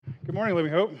Morning,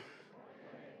 Living Hope.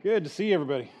 Good to see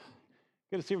everybody.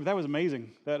 Good to see you. That was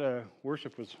amazing. That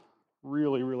worship was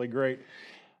really, really great.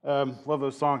 Love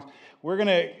those songs. We're going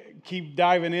to keep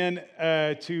diving in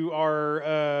to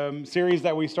our series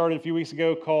that we started a few weeks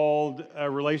ago called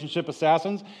Relationship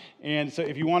Assassins. And so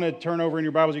if you want to turn over in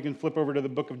your Bibles, you can flip over to the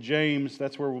book of James.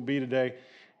 That's where we'll be today.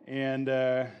 And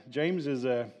James is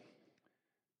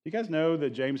you guys know that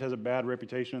James has a bad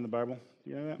reputation in the Bible? Do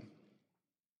you know that?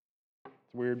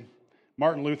 It's weird.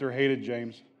 Martin Luther hated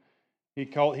James. He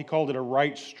called it a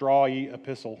right strawy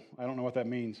epistle. I don't know what that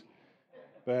means,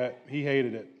 but he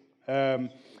hated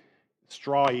it.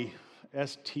 Strawy,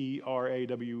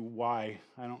 S-T-R-A-W-Y.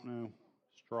 I don't know,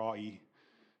 strawy.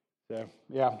 So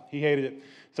yeah, he hated it.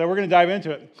 So we're going to dive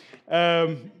into it.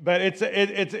 But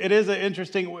it is an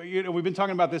interesting. We've been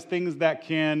talking about these things that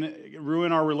can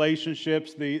ruin our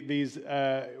relationships. These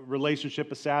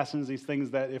relationship assassins. These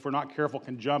things that, if we're not careful,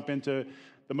 can jump into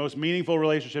the most meaningful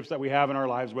relationships that we have in our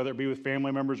lives, whether it be with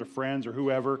family members or friends or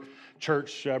whoever,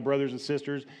 church brothers and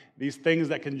sisters, these things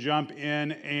that can jump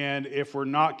in, and if we're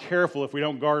not careful, if we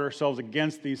don't guard ourselves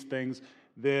against these things,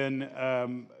 then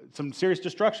some serious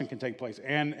destruction can take place.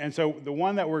 And so the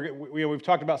one that we've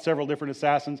talked about several different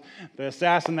assassins. The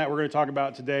assassin that we're going to talk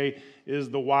about today is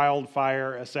the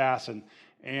Wildfire Assassin.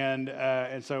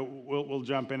 And so we'll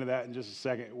jump into that in just a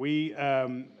second.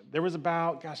 There was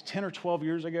about 10 or 12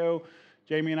 years ago,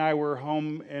 Jamie and I were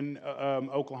home in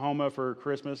Oklahoma for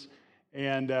Christmas,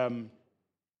 and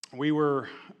we were.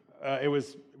 It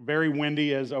was very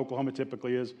windy, as Oklahoma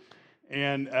typically is,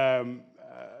 and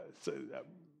so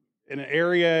in an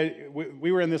area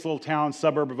we were in this little town,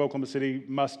 suburb of Oklahoma City,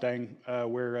 Mustang,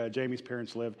 where Jamie's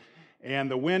parents live, and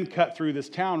the wind cut through this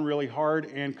town really hard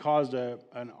and caused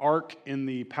an arc in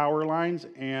the power lines,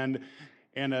 and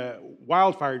a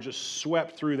wildfire just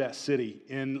swept through that city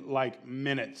in like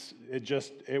minutes.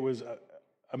 It was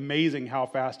amazing how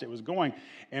fast it was going.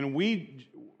 And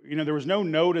there was no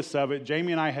notice of it.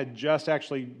 Jamie and I had just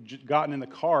actually gotten in the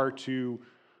car to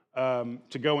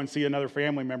go and see another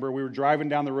family member. We were driving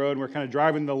down the road, and we're kind of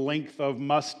driving the length of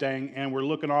Mustang, and we're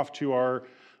looking off to our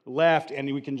left,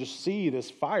 and we can just see this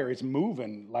fire. It's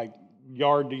moving like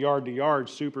yard to yard to yard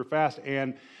super fast.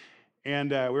 And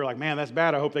we were like, man, that's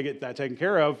bad. I hope they get that taken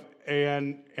care of.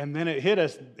 And then it hit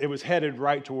us. It was headed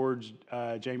right towards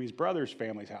Jamie's brother's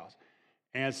family's house.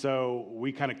 And so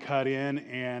we kind of cut in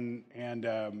and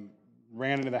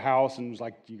ran into the house and was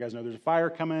like, do you guys know there's a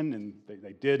fire coming? And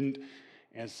they didn't.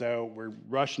 And so we're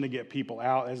rushing to get people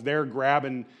out. As they're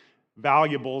grabbing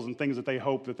valuables and things that they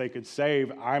hope that they could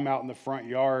save, I'm out in the front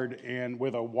yard and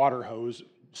with a water hose,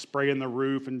 spraying the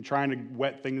roof and trying to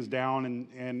wet things down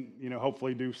and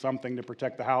hopefully do something to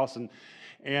protect the house and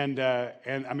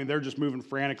I mean they're just moving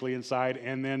frantically inside,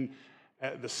 and then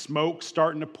the smoke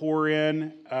starting to pour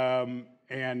in,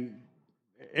 and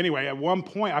anyway, at one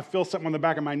point I feel something on the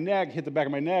back of my neck, hit the back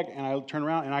of my neck, and I turn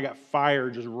around and I got fire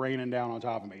just raining down on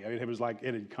top of me. I mean, it was like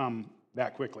it had come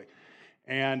that quickly,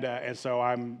 and so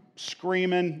I'm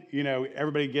screaming,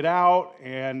 everybody get out.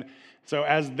 And so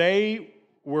as they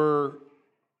were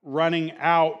running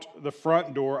out the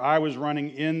front door, I was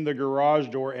running in the garage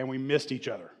door, and we missed each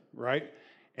other, right?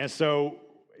 And so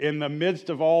in the midst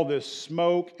of all this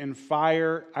smoke and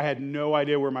fire, I had no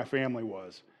idea where my family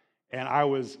was, and I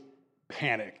was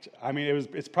panicked. I mean,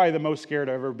 it's probably the most scared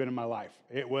I've ever been in my life.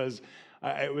 It was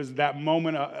that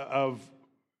moment of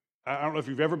I don't know if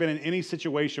you've ever been in any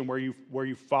situation where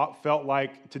you felt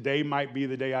like today might be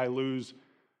the day I lose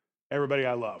everybody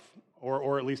I love,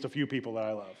 or at least a few people that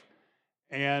I love.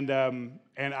 And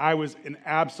I was in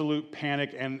absolute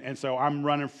panic, and so I'm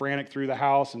running frantic through the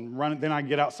house, then I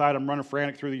get outside, I'm running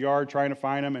frantic through the yard trying to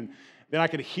find them, and then I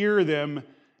could hear them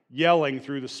yelling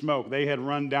through the smoke. They had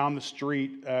run down the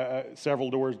street several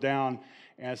doors down,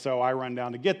 and so I run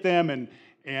down to get them, and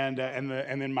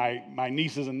then my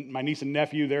niece and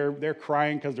nephew, they're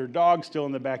crying because their dog's still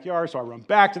in the backyard, so I run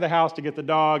back to the house to get the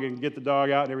dog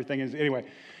out and everything. Anyway.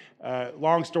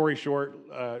 Long story short,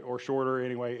 or shorter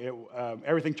anyway,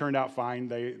 everything turned out fine.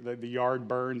 The yard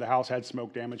burned, the house had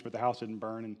smoke damage, but the house didn't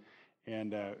burn,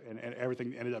 and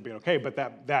everything ended up being okay. But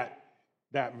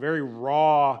that very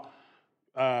raw,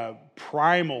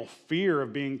 primal fear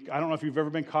of being, I don't know if you've ever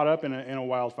been caught up in a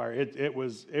wildfire. It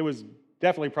was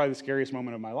definitely probably the scariest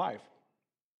moment of my life.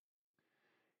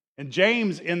 And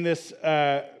James, in this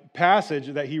passage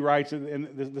that he writes in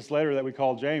this letter that we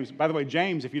call James. By the way,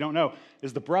 James, if you don't know,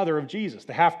 is the brother of Jesus,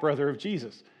 the half-brother of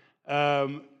Jesus,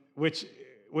 which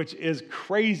is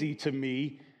crazy to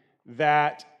me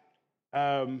that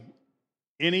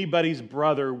anybody's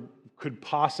brother could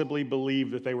possibly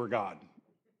believe that they were God.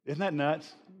 Isn't that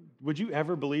nuts? would you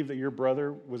ever believe that your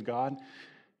brother was God?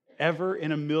 Ever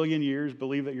in a million years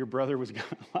believe that your brother was God?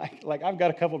 Like I've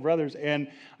got a couple of brothers, and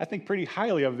I think pretty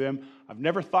highly of them. I've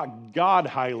never thought God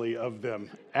highly of them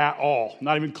at all,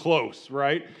 not even close,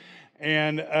 right?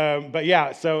 And but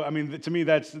yeah, so I mean, to me,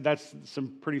 that's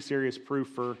some pretty serious proof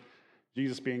for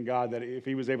Jesus being God, that if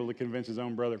he was able to convince his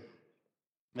own brother,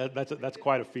 that's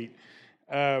quite a feat.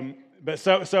 But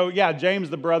so yeah,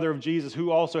 James, the brother of Jesus, who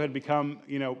also had become,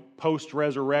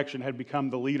 post-resurrection, had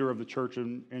become the leader of the church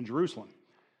in Jerusalem.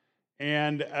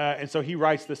 And so he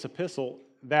writes this epistle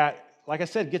that, like I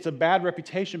said, gets a bad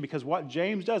reputation because what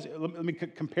James does, let me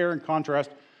compare and contrast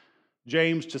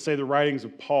James to, say, the writings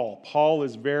of Paul. Paul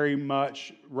is very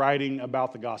much writing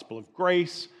about the gospel of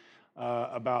grace,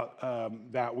 about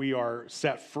that we are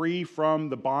set free from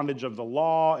the bondage of the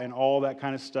law and all that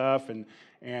kind of stuff,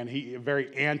 and he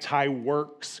very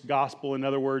anti-works gospel. In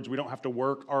other words, we don't have to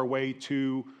work our way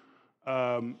to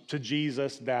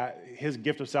Jesus, that his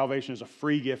gift of salvation is a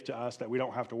free gift to us that we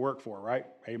don't have to work for, right?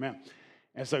 Amen.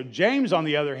 And so James, on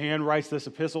the other hand, writes this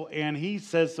epistle, and he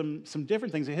says some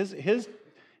different things.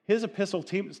 His epistle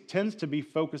tends to be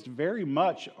focused very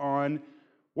much on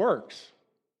works,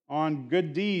 on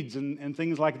good deeds and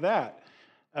things like that.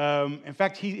 In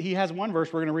fact, he has one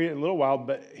verse, we're going to read it in a little while,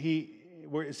 but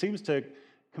where it seems to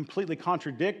completely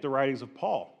contradict the writings of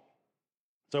Paul.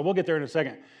 So we'll get there in a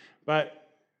second. But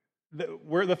the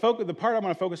part I'm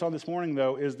going to focus on this morning,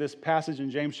 though, is this passage in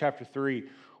James chapter 3,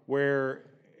 where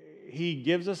he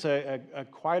gives us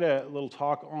quite a little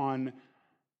talk on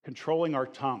controlling our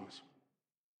tongues.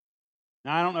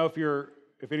 Now, I don't know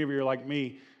if any of you are like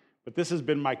me, but this has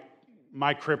been my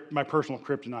personal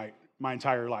kryptonite my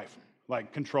entire life,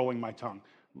 like controlling my tongue.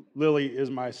 Lily is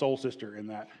my soul sister in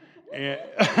that,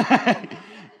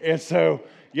 and so.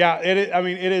 Yeah,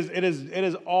 it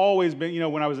has always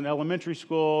been, when I was in elementary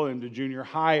school and to junior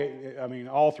high,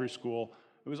 all through school,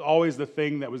 it was always the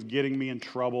thing that was getting me in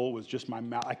trouble was just my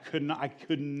mouth. I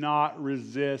could not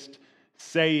resist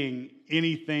saying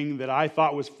anything that I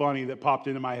thought was funny that popped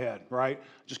into my head, right?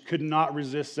 Just could not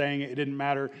resist saying it. It didn't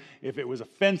matter if it was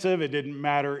offensive. It didn't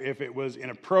matter if it was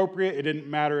inappropriate. It didn't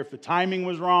matter if the timing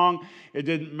was wrong. It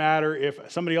didn't matter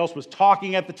if somebody else was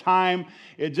talking at the time.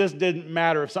 It just didn't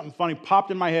matter. If something funny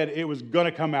popped in my head, it was going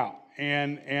to come out.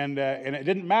 And it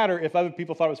didn't matter if other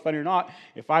people thought it was funny or not.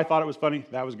 If I thought it was funny,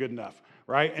 that was good enough.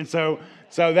 Right, and so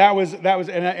that was,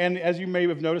 and as you may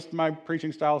have noticed, my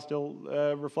preaching style still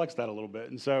reflects that a little bit.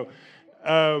 And so,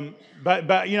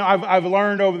 but I've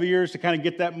learned over the years to kind of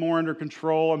get that more under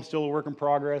control. I'm still a work in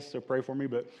progress, so pray for me.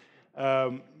 But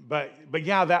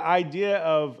yeah, that idea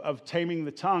of taming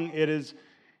the tongue, it is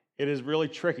really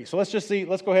tricky. So let's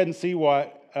go ahead and see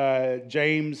what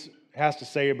James has to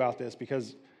say about this,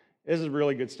 because this is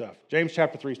really good stuff. James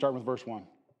chapter 3, starting with verse 1.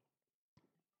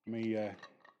 Let me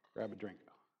grab a drink.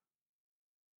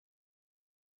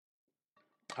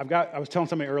 I was telling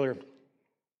somebody earlier,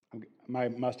 my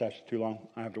mustache is too long.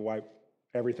 I have to wipe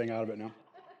everything out of it now.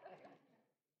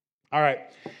 All right.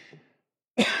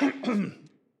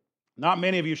 Not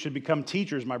many of you should become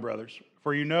teachers, my brothers,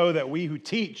 for you know that we who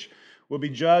teach will be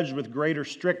judged with greater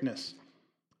strictness.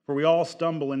 For we all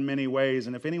stumble in many ways,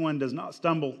 and if anyone does not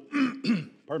stumble,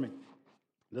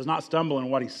 does not stumble in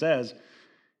what he says,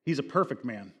 he's a perfect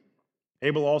man,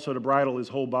 able also to bridle his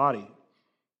whole body.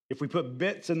 If we put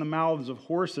bits in the mouths of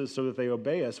horses so that they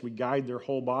obey us, we guide their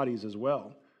whole bodies as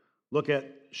well. Look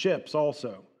at ships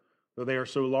also. Though they are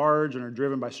so large and are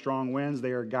driven by strong winds,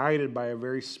 they are guided by a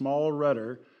very small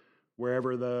rudder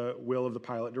wherever the will of the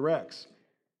pilot directs.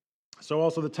 So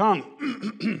also the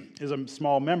tongue is a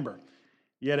small member,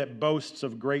 yet it boasts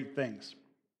of great things.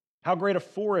 How great a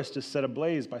forest is set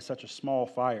ablaze by such a small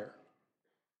fire.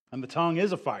 And the tongue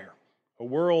is a fire, a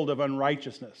world of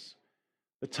unrighteousness.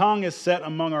 The tongue is set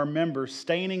among our members,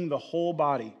 staining the whole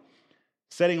body,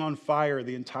 setting on fire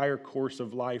the entire course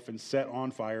of life, and set on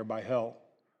fire by hell.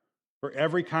 For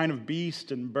every kind of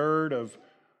beast and bird, of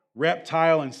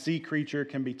reptile and sea creature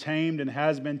can be tamed and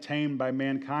has been tamed by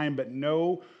mankind, but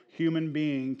no human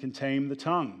being can tame the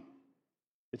tongue.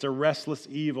 It's a restless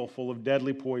evil full of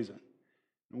deadly poison.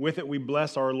 And with it we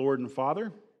bless our Lord and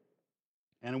Father,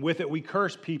 and with it we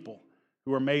curse people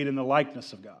who are made in the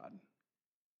likeness of God.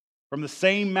 From the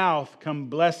same mouth come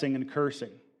blessing and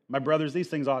cursing. My brothers, these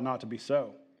things ought not to be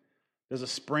so. Does a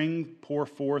spring pour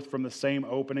forth from the same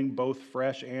opening both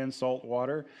fresh and salt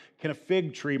water? Can a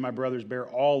fig tree, my brothers, bear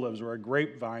olives, or a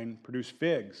grapevine produce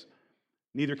figs?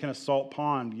 Neither can a salt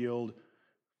pond yield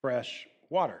fresh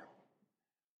water.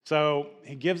 So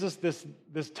he gives us this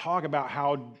talk about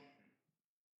how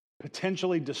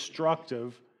potentially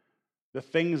destructive the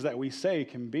things that we say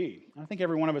can be. I think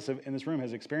every one of us in this room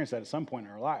has experienced that at some point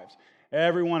in our lives.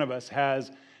 Every one of us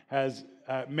has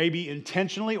maybe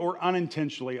intentionally or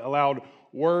unintentionally allowed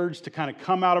words to kind of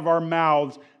come out of our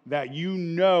mouths that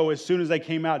as soon as they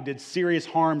came out, did serious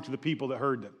harm to the people that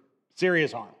heard them.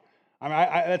 Serious harm. I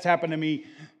mean, that's happened to me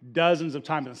dozens of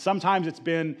times. And sometimes it's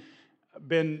been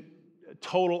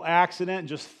total accident,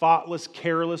 just thoughtless,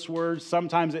 careless words.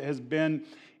 Sometimes it has been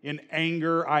in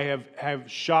anger. I have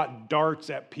shot darts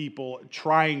at people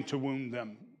trying to wound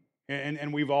them.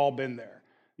 And we've all been there.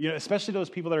 Especially those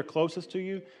people that are closest to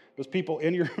you, those people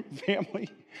in your family.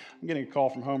 I'm getting a call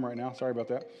from home right now. Sorry about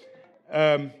that.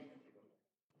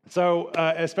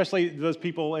 Especially those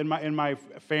people in my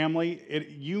family,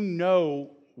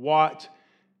 what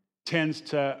tends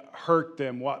to hurt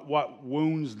them, what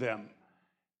wounds them.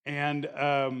 And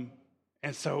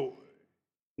so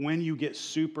when you get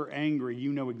super angry,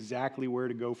 you know exactly where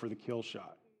to go for the kill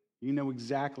shot. You know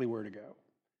exactly where to go.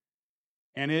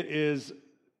 And it is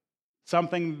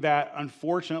something that,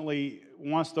 unfortunately,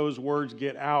 once those words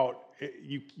get out,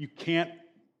 you can't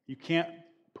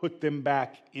put them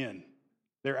back in.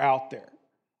 They're out there.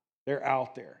 They're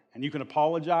out there. And you can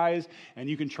apologize, and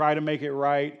you can try to make it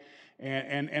right,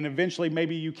 and eventually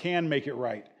maybe you can make it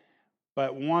right.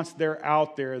 But once they're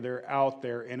out there,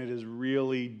 and it is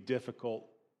really difficult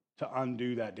to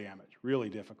undo that damage. Really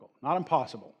difficult. Not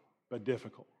impossible, but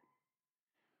difficult.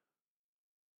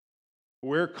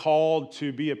 We're called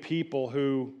to be a people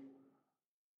who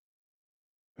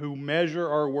measure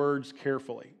our words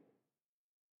carefully.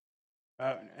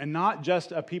 And not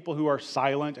just a people who are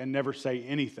silent and never say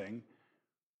anything,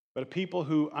 but a people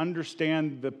who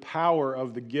understand the power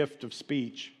of the gift of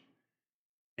speech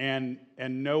and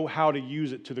know how to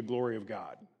use it to the glory of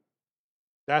God.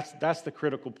 That's the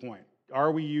critical point.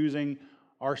 Are we using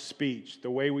our speech,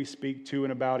 the way we speak to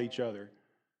and about each other,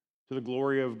 to the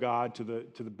glory of God, to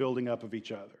the building up of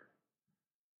each other?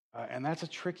 And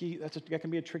that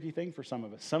can be a tricky thing for some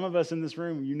of us. Some of us in this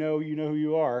room, you know who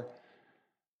you are.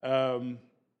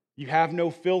 You have no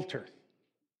filter.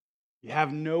 You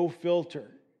have no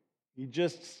filter. You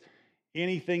just,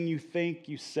 anything you think,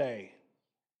 you say.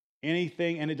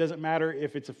 Anything, and it doesn't matter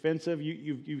if it's offensive.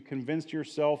 You've convinced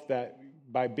yourself that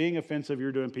by being offensive,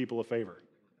 you're doing people a favor.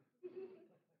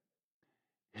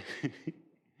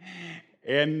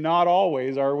 And not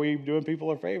always are we doing people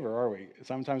a favor, are we?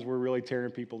 Sometimes we're really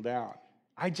tearing people down.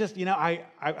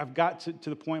 I've got to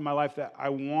the point in my life that I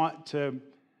want to,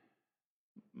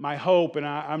 my hope, and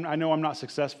I know I'm not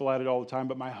successful at it all the time,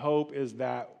 but my hope is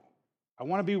that I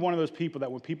want to be one of those people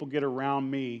that when people get around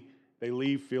me, they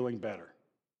leave feeling better.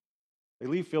 They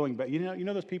leave feeling better. You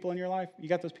know those people in your life? You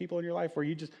got those people in your life where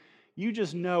you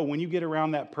just know when you get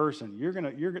around that person,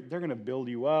 they're gonna build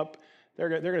you up. They're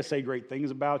gonna say great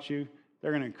things about you.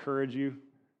 They're gonna encourage you.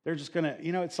 They're just gonna,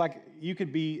 it's like you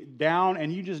could be down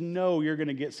and you just know you're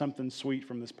gonna get something sweet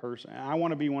from this person. And I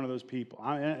want to be one of those people.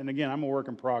 And again, I'm a work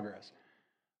in progress.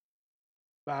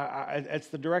 But it's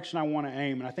the direction I want to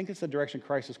aim, and I think it's the direction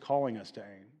Christ is calling us to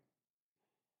aim.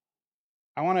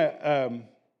 I want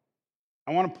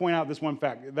to point out this one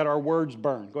fact, that our words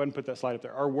burn. Go ahead and put that slide up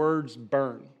there. Our words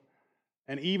burn.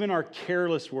 And even our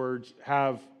careless words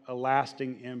have a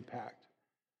lasting impact.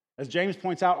 As James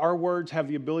points out, our words have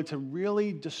the ability to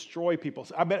really destroy people.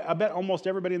 So I bet almost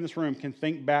everybody in this room can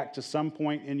think back to some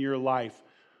point in your life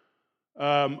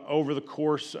over the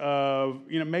course of,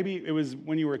 maybe it was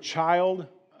when you were a child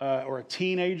or a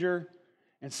teenager,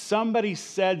 and somebody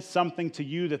said something to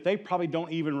you that they probably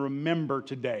don't even remember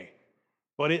today,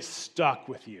 but it stuck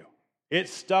with you. It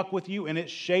stuck with you, and it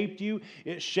shaped you.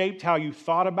 It shaped how you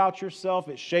thought about yourself.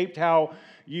 It shaped how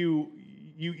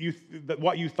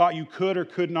what you thought you could or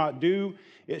could not do.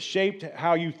 It shaped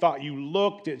how you thought you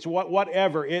looked. It's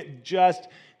whatever.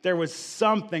 There was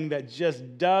something that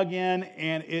just dug in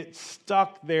and it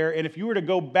stuck there. And if you were to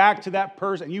go back to that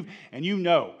person, you've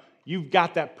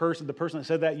got that person, the person that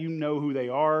said that, you know who they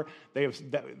are. They have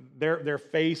their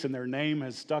face and their name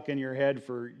has stuck in your head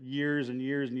for years and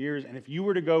years and years. And if you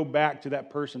were to go back to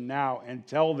that person now and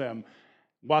tell them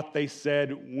what they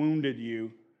said wounded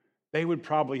you, they would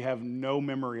probably have no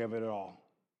memory of it at all.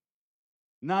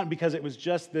 Not because it was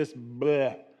just this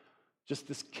bleh, just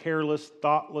this careless,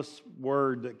 thoughtless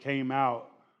word that came out.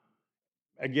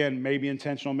 Again, maybe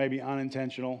intentional, maybe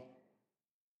unintentional.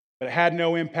 But it had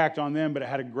no impact on them, but it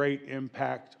had a great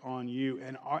impact on you.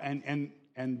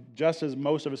 And just as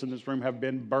most of us in this room have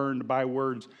been burned by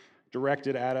words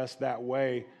directed at us that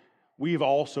way, we've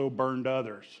also burned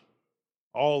others.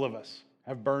 All of us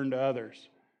have burned others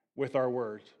with our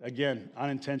words. Again,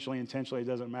 unintentionally, intentionally, it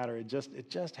doesn't matter. It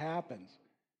just happens.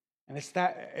 And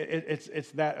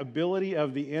it's that ability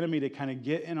of the enemy to kind of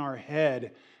get in our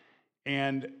head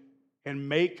and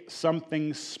make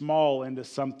something small into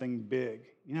something big.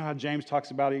 You know how James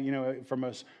talks about it,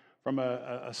 from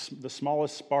the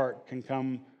smallest spark can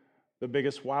come the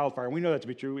biggest wildfire. We know that to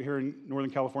be true. Here in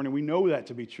Northern California, we know that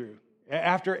to be true.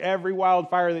 After every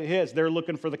wildfire that hits, they're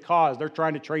looking for the cause. They're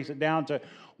trying to trace it down to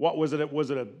what was it?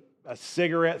 Was it a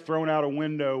cigarette thrown out a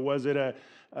window? Was it a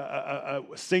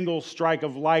single strike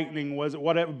of lightning? Was it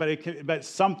whatever? But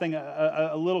something,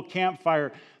 a little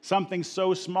campfire, something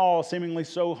so small, seemingly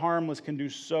so harmless, can do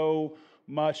so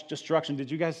much destruction.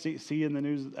 Did you guys see in the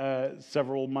news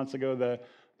several months ago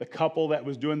the couple that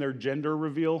was doing their gender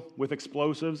reveal with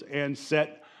explosives and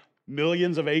set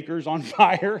millions of acres on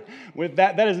fire with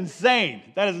that? That is insane.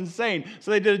 That is insane.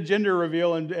 So they did a gender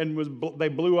reveal and they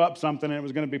blew up something, and it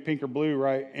was going to be pink or blue,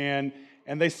 right?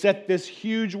 And they set this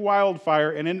huge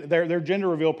wildfire, and their gender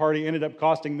reveal party ended up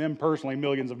costing them personally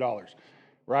millions of dollars,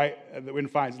 right? In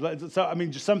fines. So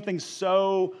just something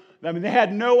so. They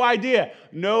had no idea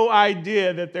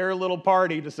that their little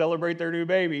party to celebrate their new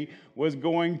baby was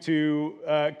going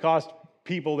to cost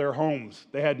people their homes.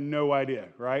 They had no idea,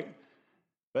 right?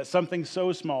 But something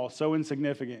so small, so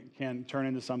insignificant can turn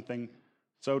into something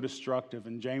so destructive.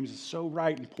 And James is so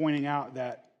right in pointing out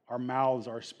that our mouths,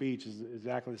 our speech is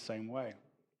exactly the same way.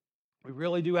 We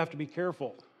really do have to be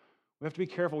careful. We have to be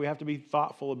careful. We have to be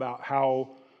thoughtful about how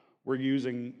we're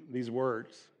using these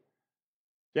words.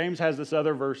 James has this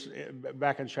other verse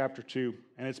back in chapter 2,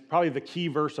 and it's probably the key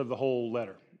verse of the whole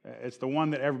letter. It's the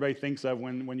one that everybody thinks of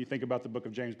when you think about the book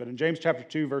of James. But in James chapter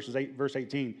 2, verse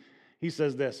 18, he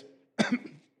says this,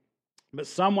 "But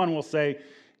someone will say,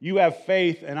 'You have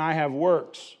faith and I have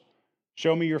works.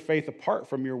 Show me your faith apart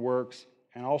from your works,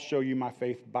 and I'll show you my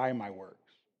faith by my works.'"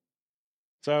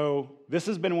 So this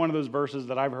has been one of those verses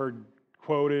that I've heard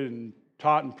quoted and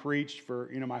taught and preached for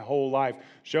my whole life.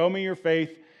 Show me your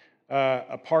faith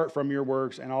apart from your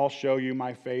works, and I'll show you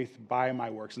my faith by my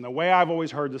works. And the way I've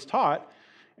always heard this taught,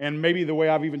 and maybe the way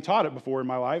I've even taught it before in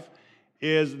my life,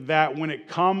 is that when it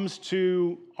comes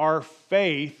to our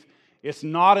faith, it's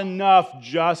not enough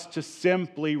just to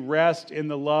simply rest in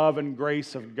the love and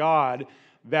grace of God,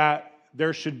 that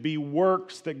there should be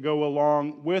works that go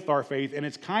along with our faith. And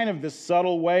it's kind of this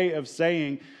subtle way of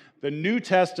saying the New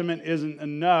Testament isn't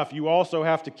enough. You also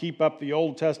have to keep up the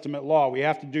Old Testament law. We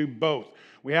have to do both.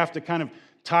 We have to kind of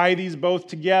tie these both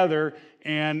together,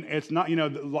 and it's not,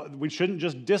 we shouldn't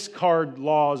just discard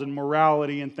laws and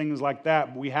morality and things like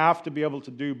that. We have to be able to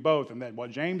do both. And that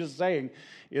what James is saying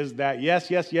is that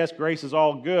yes, grace is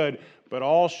all good, but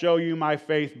I'll show you my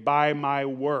faith by my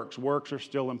works. Works are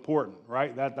still important,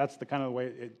 right? That's the kind of way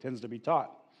it tends to be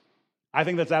taught. I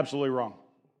think that's absolutely wrong.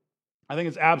 I think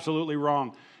it's absolutely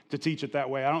wrong to teach it that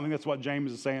way. I don't think that's what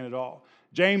James is saying at all.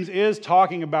 James is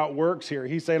talking about works here.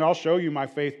 He's saying, I'll show you my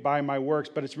faith by my works,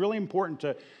 but it's really important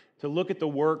to look at the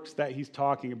works that he's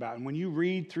talking about. And when you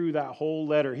read through that whole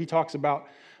letter, he talks about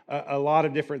a lot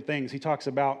of different things. He talks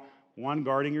about, one,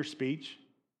 guarding your speech,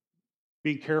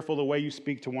 being careful the way you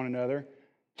speak to one another,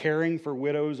 caring for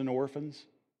widows and orphans.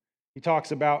 He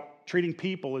talks about treating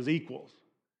people as equals.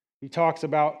 He talks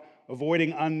about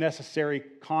avoiding unnecessary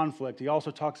conflict. He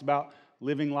also talks about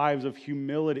living lives of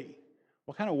humility.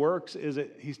 What kind of works is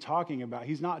it he's talking about?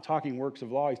 He's not talking works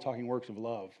of law, he's talking works of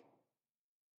love.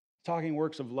 He's talking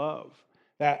works of love.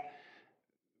 That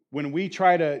when we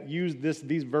try to use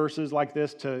these verses like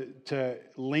this to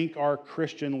link our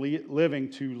Christian living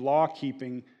to law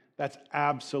keeping, that's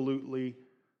absolutely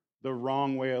the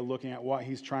wrong way of looking at what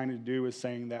he's trying to do. Is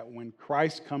saying that when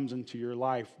Christ comes into your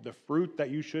life, the fruit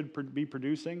that you should be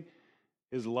producing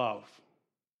is love.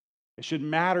 It should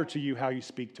matter to you how you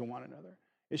speak to one another.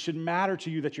 It should matter to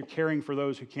you that you're caring for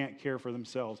those who can't care for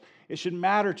themselves. It should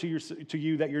matter to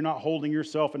you that you're not holding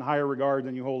yourself in higher regard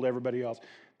than you hold everybody else.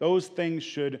 Those things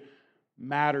should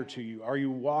matter to you. Are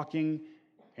you walking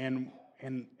and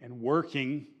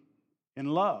working in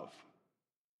love?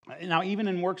 Now, even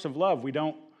in works of love, we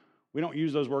don't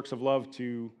use those works of love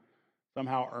to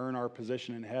somehow earn our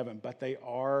position in heaven, but they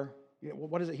are.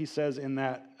 What is it he says in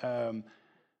that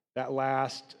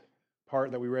last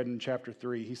part that we read in chapter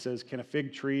 3? He says, "Can a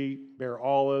fig tree bear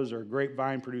olives, or a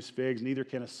grapevine produce figs? Neither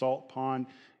can a salt pond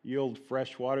yield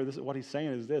fresh water." This is what he's saying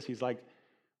is this. He's like,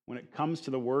 when it comes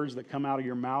to the words that come out of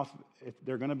your mouth,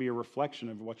 they're going to be a reflection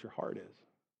of what your heart is.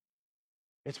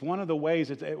 It's one of the ways.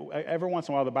 Every once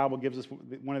in a while, the Bible gives us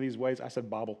one of these ways. I said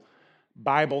Bible.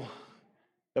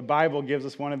 The Bible gives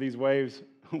us one of these ways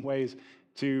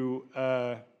to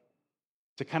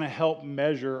kind of help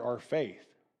measure our faith.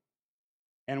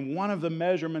 And one of the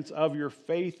measurements of your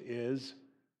faith is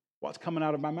what's coming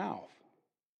out of my mouth.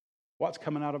 what's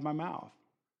coming out of my mouth?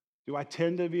 Do I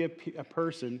tend to be a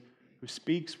person who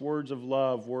speaks words of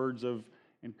love, words of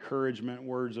encouragement,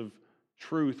 words of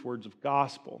truth, words of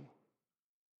gospel?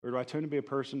 Or do I tend to be a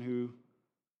person who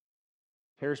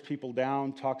tears people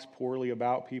down, talks poorly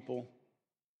about people?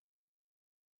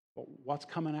 But what's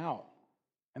coming out?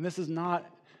 And this is not,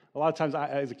 a lot of times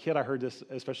as a kid I heard this,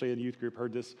 especially in youth group,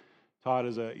 heard this taught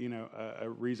as a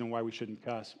reason why we shouldn't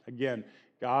cuss. Again,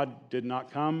 God did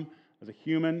not come as a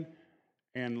human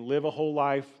and live a whole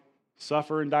life,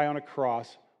 suffer and die on a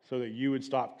cross so that you would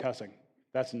stop cussing.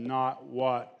 That's not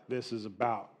what this is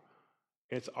about.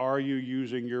 It's, are you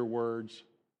using your words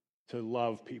to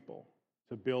love people,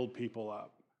 to build people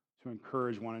up, to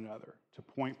encourage one another, to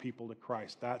point people to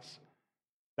Christ? That's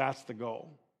the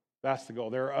goal. That's the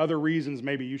goal. There are other reasons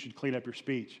maybe you should clean up your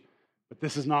speech, but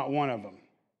this is not one of them.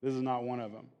 This is not one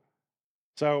of them.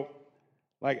 So,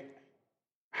 let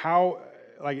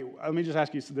me just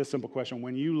ask you this simple question.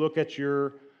 When you look at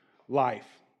your life,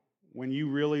 when you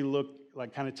really look,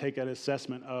 kind of take an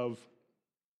assessment of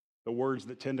the words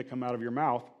that tend to come out of your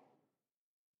mouth,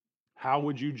 how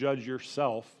would you judge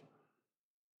yourself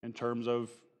in terms of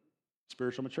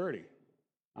spiritual maturity?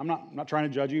 I'm not trying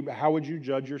to judge you, but how would you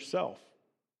judge yourself?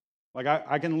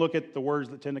 I can look at the words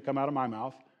that tend to come out of my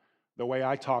mouth, the way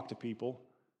I talk to people,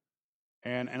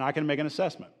 and I can make an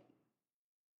assessment.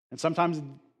 And sometimes,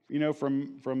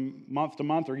 from month to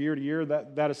month or year to year,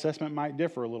 that assessment might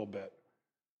differ a little bit.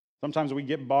 Sometimes we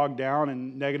get bogged down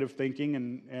in negative thinking,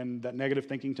 and that negative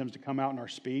thinking tends to come out in our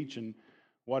speech and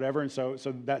whatever, and so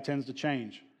that tends to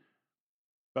change.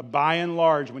 But by and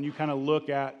large, when you kind of look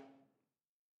at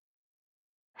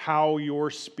how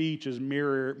your speech is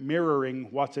mirroring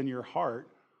what's in your heart,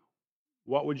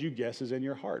 what would you guess is in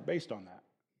your heart based on that?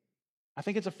 I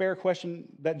think it's a fair question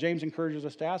that James encourages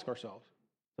us to ask ourselves.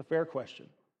 It's a fair question.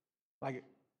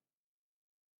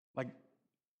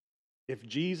 If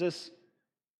Jesus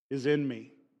is in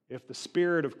me, if the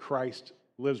Spirit of Christ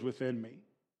lives within me,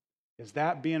 is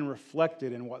that being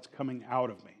reflected in what's coming out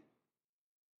of me?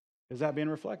 Is that being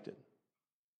reflected?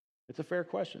 It's a fair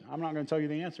question. I'm not going to tell you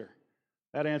the answer.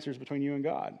 That answer is between you and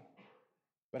God.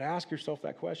 But ask yourself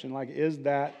that question, is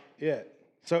that it?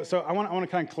 So I want to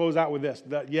kind of close out with this,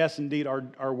 that yes, indeed,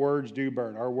 our words do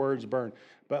burn. Our words burn.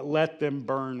 But let them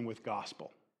burn with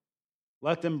gospel.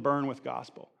 Let them burn with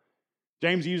gospel.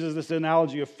 James uses this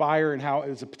analogy of fire and how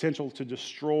it's a potential to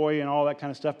destroy and all that kind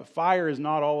of stuff. But fire is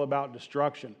not all about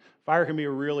destruction. Fire can be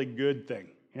a really good thing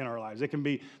in our lives.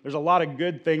 There's a lot of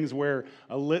good things where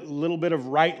a little bit of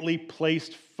rightly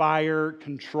placed fire,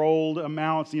 controlled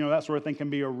amounts, that sort of thing can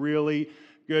be a really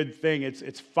good thing.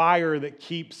 It's fire that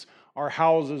keeps our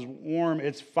houses warm.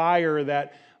 It's fire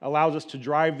that allows us to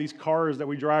drive these cars that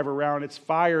we drive around. It's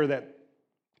fire that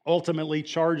ultimately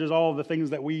charges all of the things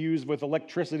that we use with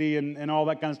electricity and all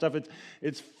that kind of stuff.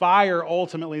 It's fire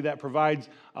ultimately that provides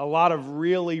a lot of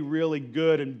really, really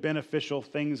good and beneficial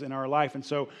things in our life. And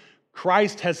so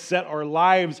Christ has set our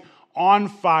lives on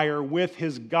fire with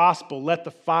his gospel. Let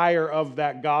the fire of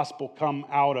that gospel come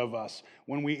out of us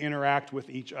when we interact with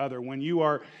each other. When you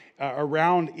are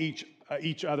around each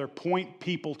other, point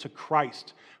people to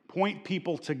Christ. Point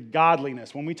people to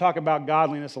godliness. When we talk about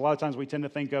godliness, a lot of times we tend to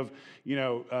think of,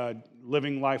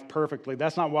 living life perfectly.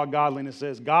 That's not what godliness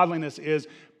is. Godliness is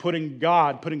putting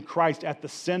Christ at the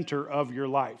center of your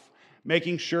life.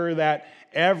 Making sure that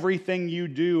everything you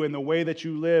do and the way that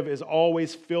you live is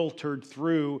always filtered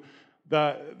through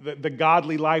the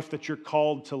godly life that you're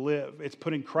called to live. It's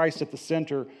putting Christ at the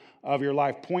center of your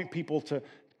life. Point people to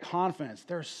confidence.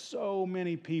 There are so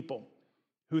many people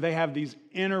who they have these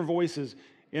inner voices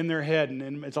in their head,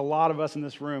 and it's a lot of us in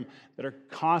this room that are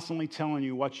constantly telling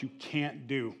you what you can't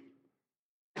do.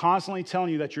 Constantly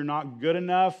telling you that you're not good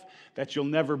enough, that you'll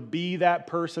never be that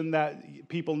person that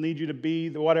people need you to be,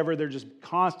 whatever. They're just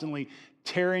constantly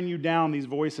tearing you down, these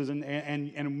voices.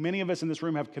 And many of us in this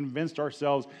room have convinced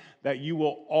ourselves that you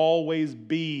will always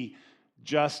be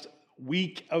just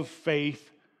weak of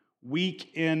faith,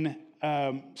 weak in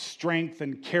strength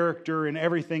and character and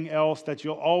everything else, that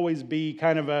you'll always be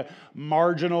kind of a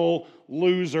marginal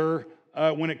loser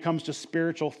when it comes to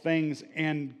spiritual things.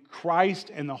 And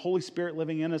Christ and the Holy Spirit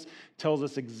living in us tells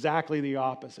us exactly the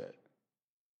opposite.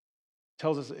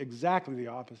 Tells us exactly the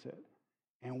opposite.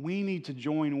 And we need to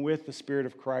join with the Spirit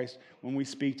of Christ when we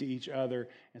speak to each other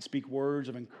and speak words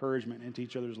of encouragement into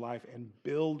each other's life and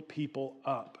build people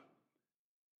up.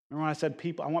 Remember when I said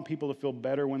I want people to feel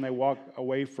better when they walk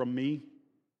away from me?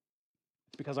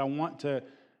 It's because I want to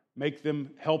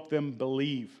help them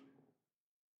believe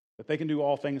that they can do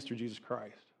all things through Jesus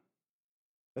Christ.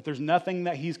 That there's nothing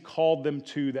that he's called them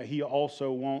to that he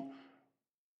also won't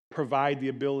provide the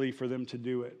ability for them to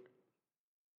do it.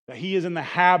 That he is in the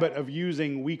habit of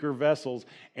using weaker vessels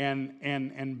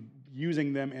and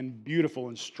using them in beautiful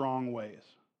and strong ways.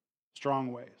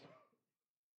 Strong ways.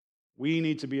 We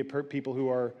need to be a people who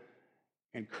are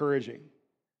encouraging,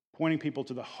 pointing people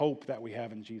to the hope that we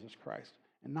have in Jesus Christ.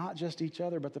 And not just each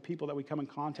other, but the people that we come in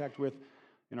contact with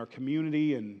in our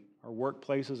community and our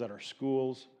workplaces, at our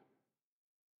schools.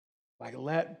 Like,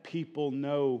 let people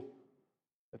know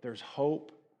that there's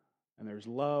hope and there's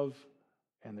love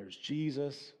and there's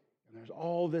Jesus and there's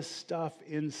all this stuff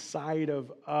inside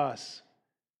of us.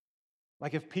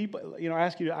 Like, if people, I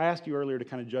asked you earlier to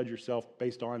kind of judge yourself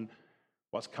based on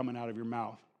what's coming out of your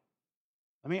mouth.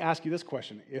 Let me ask you this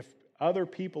question. If other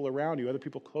people around you, other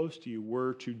people close to you,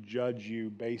 were to judge you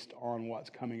based on what's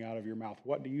coming out of your mouth,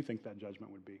 what do you think that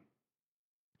judgment would be?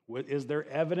 Is there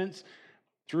evidence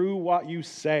through what you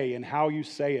say and how you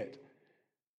say it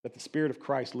that the Spirit of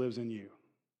Christ lives in you?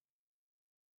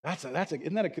 That's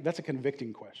a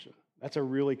convicting question. That's a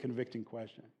really convicting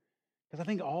question. Because I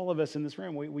think all of us in this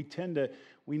room,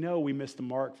 we know we miss the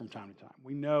mark from time to time.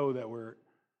 We know that we're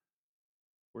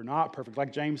not perfect.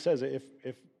 Like James says,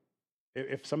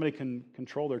 if somebody can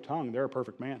control their tongue, they're a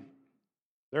perfect man.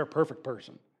 They're a perfect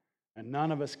person. And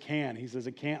none of us can. He says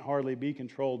it can't hardly be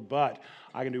controlled, but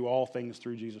I can do all things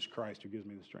through Jesus Christ who gives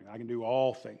me the strength. I can do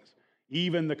all things.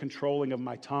 Even the controlling of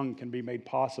my tongue can be made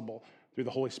possible through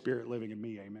the Holy Spirit living in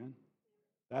me. Amen.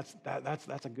 That's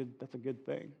a good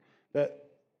thing.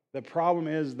 The problem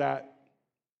is that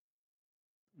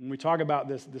when we talk about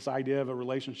this idea of a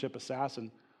relationship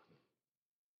assassin,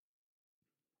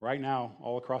 right now,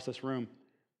 all across this room,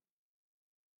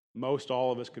 most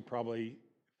all of us could probably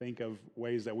think of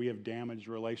ways that we have damaged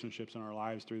relationships in our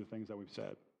lives through the things that we've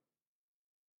said.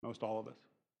 Most all of us.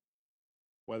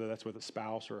 Whether that's with a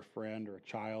spouse or a friend or a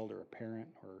child or a parent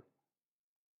or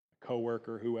a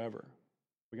coworker, whoever.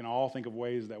 We can all think of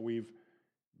ways that we've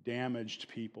damaged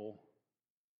people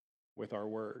with our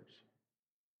words.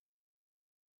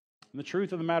 And the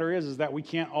truth of the matter is that we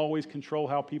can't always control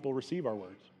how people receive our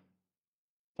words.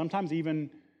 Sometimes even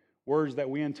words that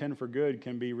we intend for good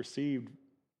can be received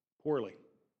poorly.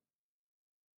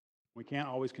 We can't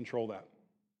always control that.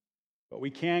 But we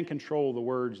can control the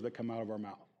words that come out of our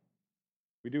mouth.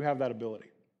 We do have that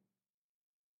ability.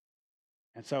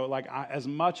 And so, as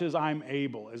much as I'm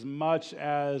able, as much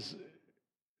as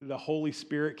the Holy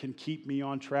Spirit can keep me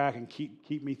on track and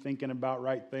keep me thinking about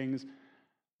right things,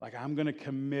 I'm going to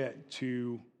commit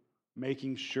to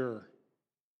making sure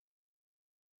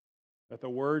that the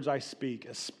words I speak,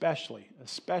 especially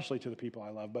to the people I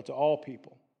love, but to all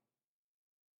people,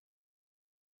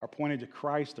 are pointed to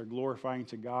Christ, they're glorifying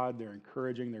to God, they're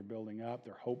encouraging, they're building up,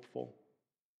 they're hopeful,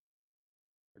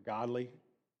 they're godly.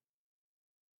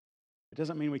 It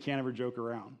doesn't mean we can't ever joke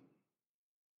around.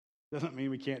 It doesn't mean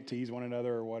we can't tease one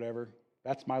another or whatever.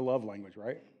 That's my love language,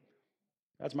 right?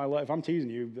 That's my love. If I'm teasing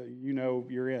you, you know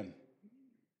you're in.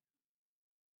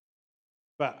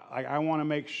 But I want to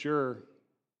make sure.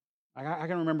 I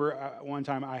can remember one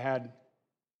time I had,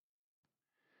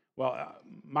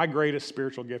 my greatest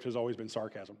spiritual gift has always been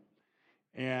sarcasm.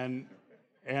 And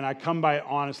I come by it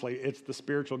honestly. It's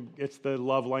the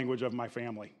love language of my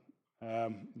family.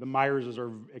 The Myerses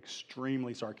are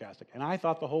extremely sarcastic. And I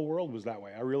thought the whole world was that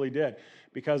way. I really did.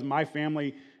 Because my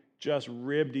family just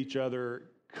ribbed each other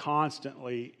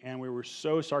constantly, and we were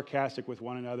so sarcastic with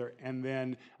one another. And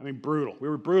then, brutal. We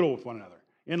were brutal with one another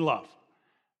in love.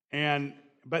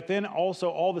 But then also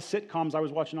all the sitcoms I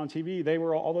was watching on TV,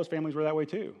 all those families were that way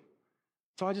too.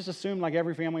 So I just assumed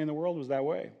every family in the world was that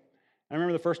way. I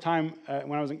remember the first time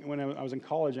when I was in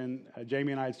college and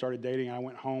Jamie and I had started dating, and I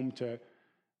went home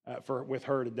with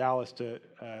her to Dallas to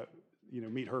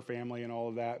meet her family and all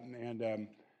of that, and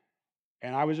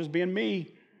I was just being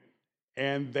me,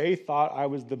 and they thought I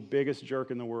was the biggest jerk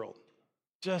in the world.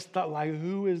 Just thought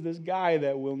who is this guy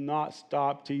that will not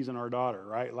stop teasing our daughter,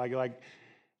 right?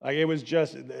 I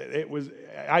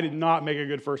did not make a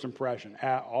good first impression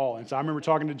at all. And so I remember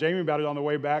talking to Jamie about it on the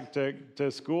way back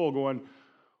to school, going,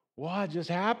 what just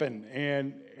happened?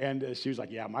 And she was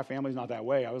like, yeah, my family's not that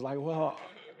way. I was like, well,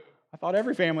 I thought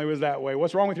every family was that way.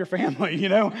 What's wrong with your family,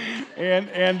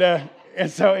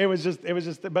 And so it was just,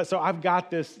 but so I've got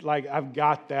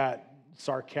that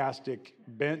sarcastic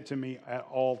bent to me at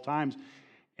all times.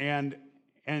 And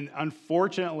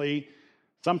unfortunately,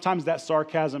 sometimes that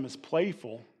sarcasm is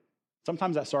playful.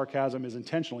 Sometimes that sarcasm is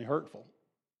intentionally hurtful.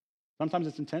 Sometimes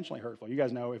it's intentionally hurtful. You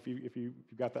guys know if you've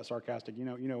got that sarcastic, you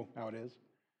know how it is.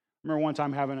 I remember one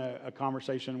time having a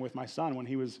conversation with my son when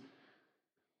he was,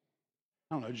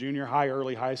 junior high,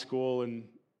 early high school, and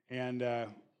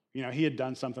he had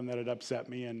done something that had upset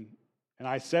me, and And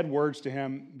I said words to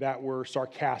him that were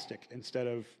sarcastic instead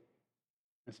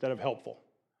of helpful.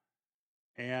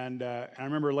 And I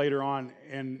remember later on,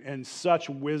 in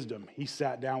such wisdom, he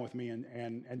sat down with me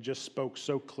and just spoke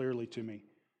so clearly to me.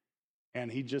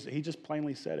 And he just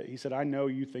plainly said it. He said, I know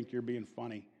you think you're being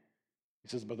funny. He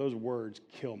says, but those words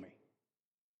kill me.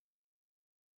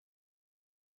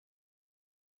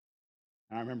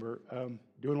 And I remember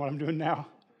doing what I'm doing now,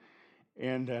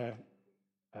 and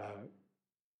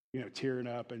tearing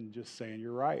up and just saying,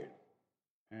 you're right,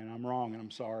 and I'm wrong, and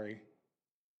I'm sorry,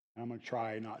 and I'm going to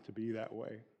try not to be that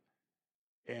way.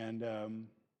 And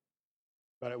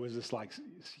but it was this like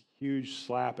huge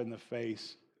slap in the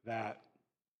face that,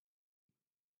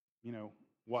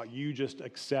 what you just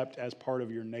accept as part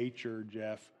of your nature,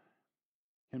 Jeff,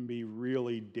 can be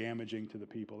really damaging to the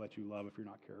people that you love if you're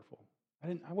not careful.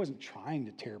 I wasn't trying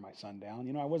to tear my son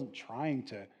down. I wasn't trying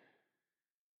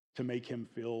to make him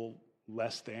feel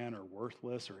less than or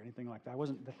worthless or anything like that.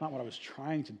 That's not what I was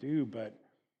trying to do, but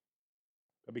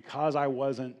because I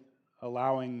wasn't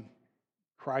allowing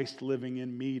Christ living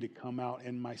in me to come out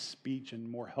in my speech in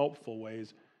more helpful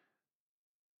ways,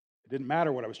 it didn't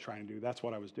matter what I was trying to do. That's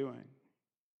what I was doing.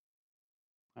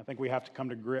 I think we have to come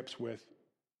to grips with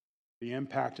the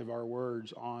impact of our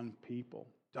words on people.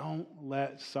 Don't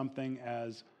let something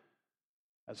as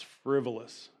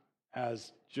frivolous,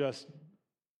 as just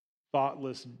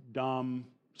thoughtless, dumb,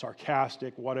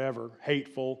 sarcastic, whatever,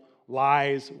 hateful,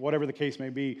 lies, whatever the case may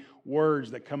be,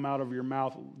 words that come out of your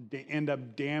mouth end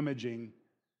up damaging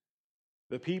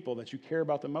the people that you care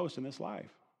about the most in this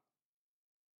life.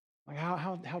 Like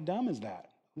how dumb is that?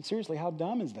 Seriously, how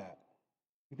dumb is that?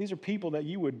 These are people that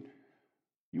you would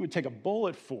take a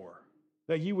bullet for,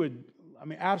 that you would,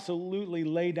 absolutely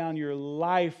lay down your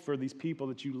life for these people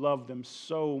that you love them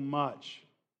so much.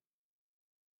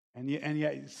 And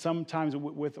yet sometimes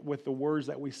with the words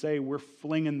that we say, we're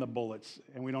flinging the bullets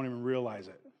and we don't even realize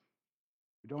it.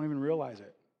 We don't even realize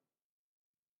it.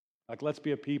 Like, let's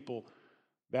be a people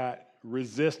that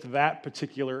resist that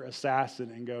particular assassin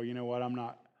and go, you know what, I'm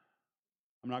not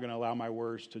going to allow my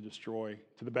words to destroy,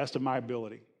 to the best of my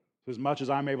ability, as much as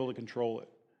I'm able to control it.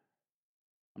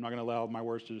 I'm not going to allow my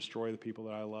words to destroy the people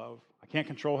that I love. I can't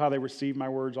control how they receive my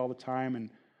words all the time, and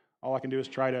all I can do is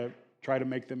try to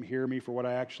make them hear me for what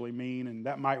I actually mean, and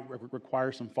that might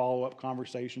require some follow-up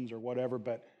conversations or whatever,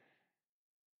 but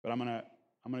I'm going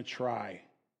to try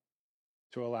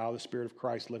to allow the Spirit of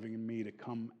Christ living in me to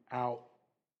come out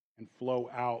and flow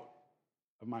out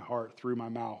of my heart through my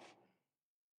mouth.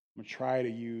 I'm going to try to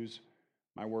use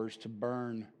my words to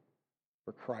burn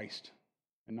for Christ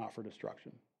and not for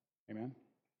destruction. Amen?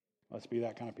 Let's be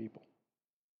that kind of people.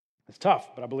 It's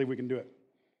tough, but I believe we can do it.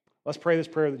 Let's pray this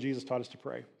prayer that Jesus taught us to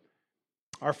pray.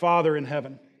 Our Father in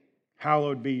heaven,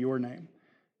 hallowed be your name.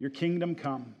 Your kingdom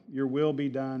come, your will be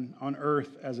done on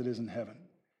earth as it is in heaven.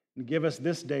 And give us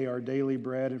this day our daily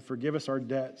bread, and forgive us our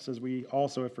debts as we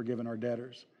also have forgiven our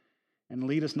debtors. And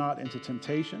lead us not into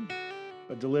temptation,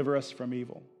 but deliver us from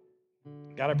evil.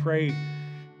 God, I pray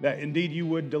that indeed you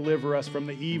would deliver us from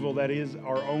the evil that is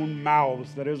our own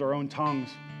mouths, that is our own tongues.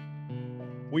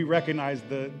 We recognize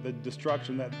the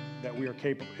destruction that we are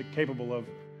capable of,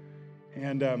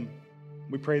 and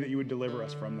we pray that you would deliver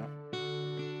us from that.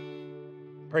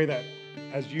 Pray that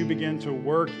as you begin to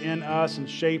work in us and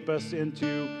shape us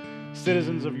into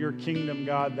citizens of your kingdom,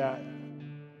 God, that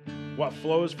what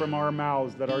flows from our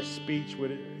mouths, that our speech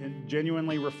would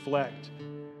genuinely reflect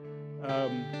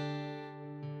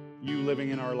you living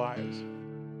in our lives.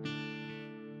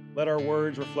 Let our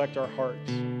words reflect our hearts,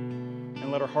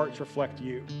 and let our hearts reflect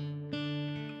you.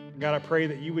 God, I pray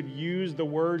that you would use the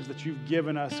words that you've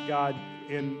given us, God,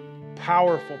 in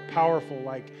powerful,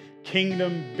 like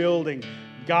kingdom-building,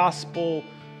 gospel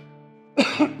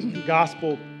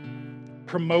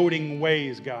promoting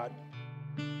ways, God.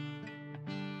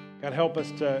 God, help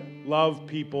us to love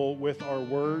people with our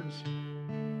words.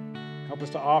 Help us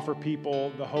to offer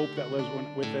people the hope that lives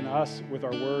within us with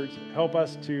our words. Help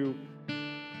us to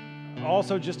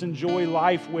also just enjoy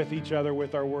life with each other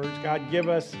with our words. God, give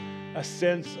us a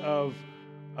sense of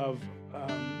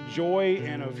joy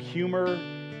and of humor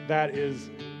that is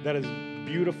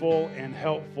beautiful and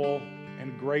helpful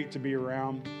and great to be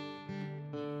around.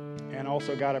 And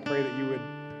also, God, I pray that you would,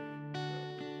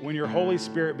 when your Holy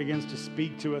Spirit begins to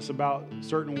speak to us about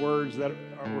certain words that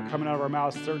were coming out of our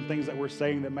mouths, certain things that we're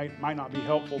saying that might not be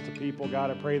helpful to people, God,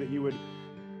 I pray that you would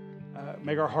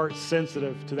make our hearts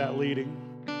sensitive to that leading.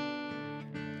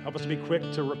 Help us to be quick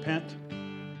to repent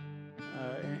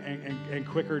and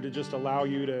quicker to just allow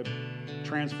you to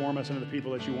transform us into the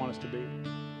people that you want us to be.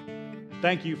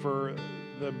 Thank you for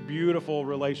the beautiful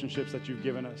relationships that you've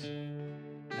given us.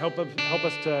 Help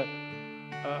us to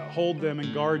hold them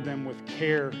and guard them with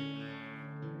care,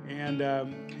 and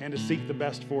to seek the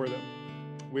best for them.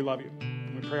 We love you.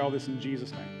 We pray all this in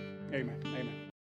Jesus' name. Amen. Amen.